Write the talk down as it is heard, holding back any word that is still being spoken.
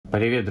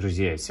Привет,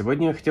 друзья!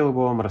 Сегодня я хотел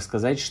бы вам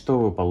рассказать, что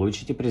вы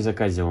получите при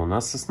заказе у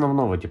нас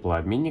основного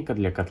теплообменника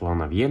для котла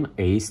Navien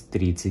Ace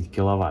 30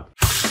 кВт.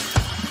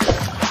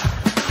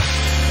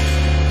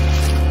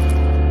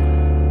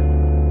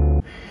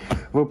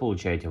 Вы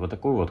получаете вот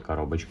такую вот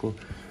коробочку.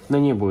 На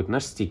ней будет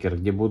наш стикер,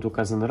 где будут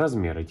указаны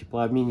размеры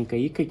теплообменника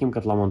и к каким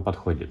котлам он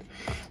подходит.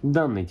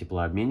 Данный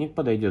теплообменник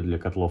подойдет для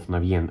котлов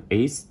Navien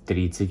Ace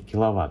 30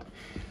 кВт.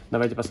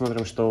 Давайте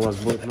посмотрим, что у вас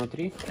будет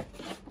внутри.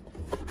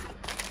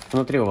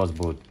 Внутри у вас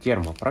будут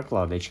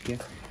термопрокладочки,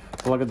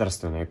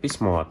 благодарственное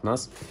письмо от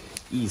нас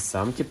и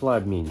сам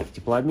теплообменник.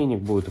 Теплообменник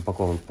будет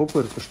упакован в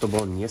пупырку,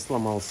 чтобы он не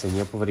сломался,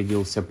 не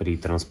повредился при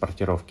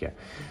транспортировке.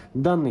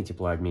 Данный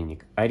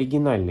теплообменник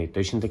оригинальный,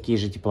 точно такие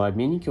же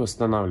теплообменники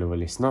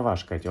устанавливались на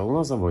ваш котел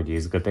на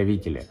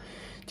заводе-изготовителе.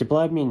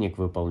 Теплообменник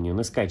выполнен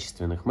из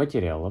качественных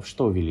материалов,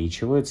 что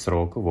увеличивает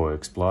срок его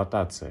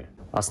эксплуатации.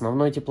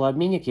 Основной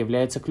теплообменник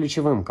является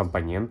ключевым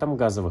компонентом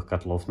газовых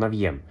котлов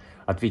Navien,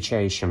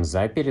 отвечающим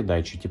за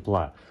передачу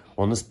тепла.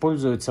 Он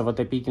используется в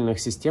отопительных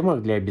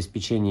системах для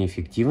обеспечения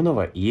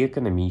эффективного и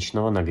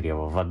экономичного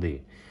нагрева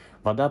воды.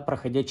 Вода,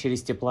 проходя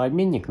через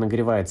теплообменник,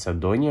 нагревается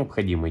до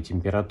необходимой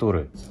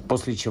температуры,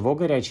 после чего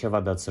горячая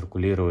вода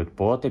циркулирует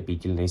по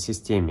отопительной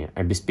системе,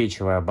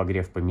 обеспечивая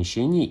обогрев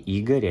помещений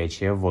и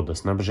горячее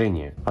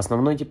водоснабжение.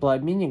 Основной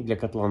теплообменник для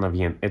котла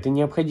Navien – это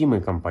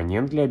необходимый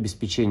компонент для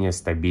обеспечения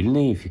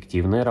стабильной и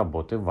эффективной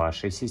работы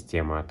вашей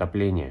системы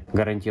отопления,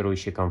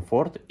 гарантирующий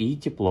комфорт и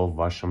тепло в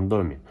вашем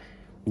доме.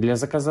 Для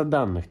заказа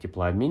данных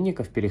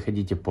теплообменников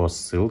переходите по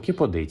ссылке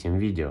под этим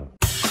видео.